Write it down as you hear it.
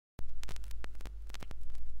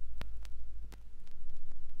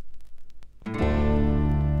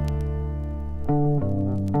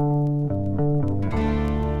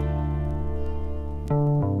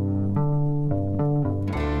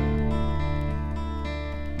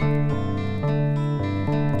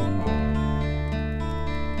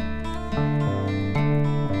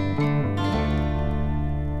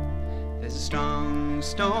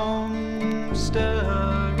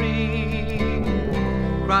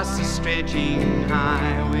across the stretching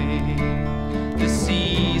highway. The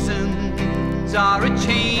seasons are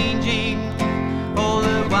a-changing all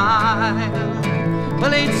the while.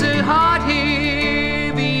 Well, it's a hard,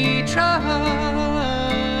 heavy trudge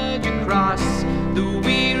across the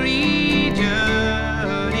weary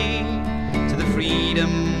journey to the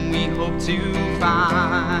freedom we hope to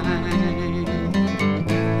find.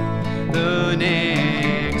 The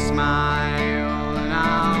next mile, and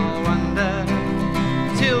I'll wander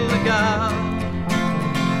till the gull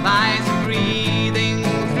lies breathing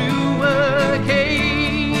through a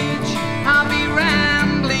cage. I'll be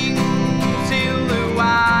rambling till the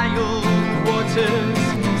wild waters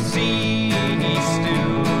cease to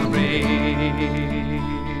rage.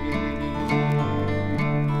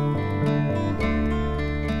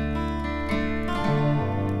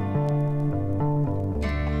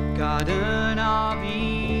 Garden of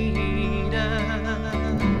Eden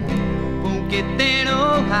won't get there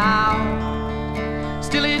no how.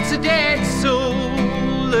 Still it's a dead soul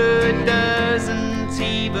that doesn't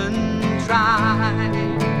even try.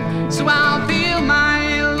 So I'll fill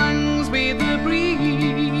my lungs with the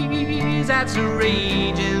breeze that's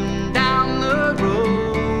raging down the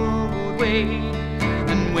roadway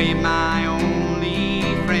and wave my only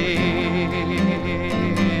friend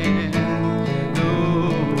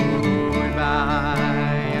goodbye.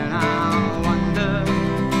 And I'll wander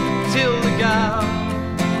till the gull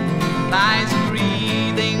lies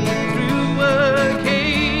breathing through a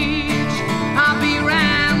cage. I'll be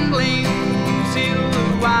rambling till the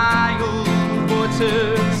wild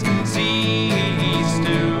waters cease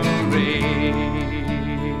to rage.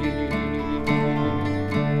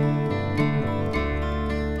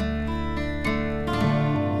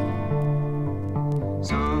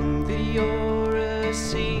 Song that you're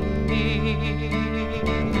a-singing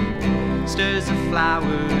stirs the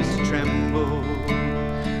flowers to tremble.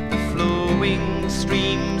 Flowing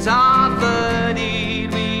streams are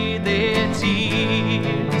flooded with their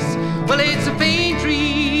tears. Well, it's a faint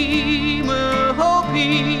dream we're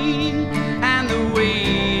hoping, and the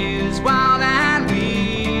way is wild and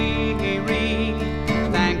weary.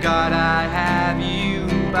 Thank God I have you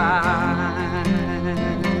by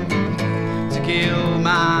to kill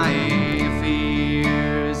my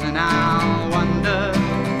fears, and I'll wander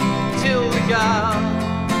till the gull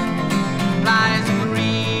lies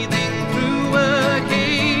breathing through a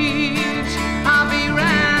cage. I'll be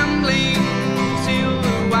rambling till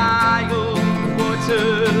the wild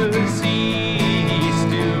waters cease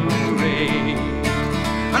to rage.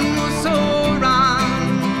 And we'll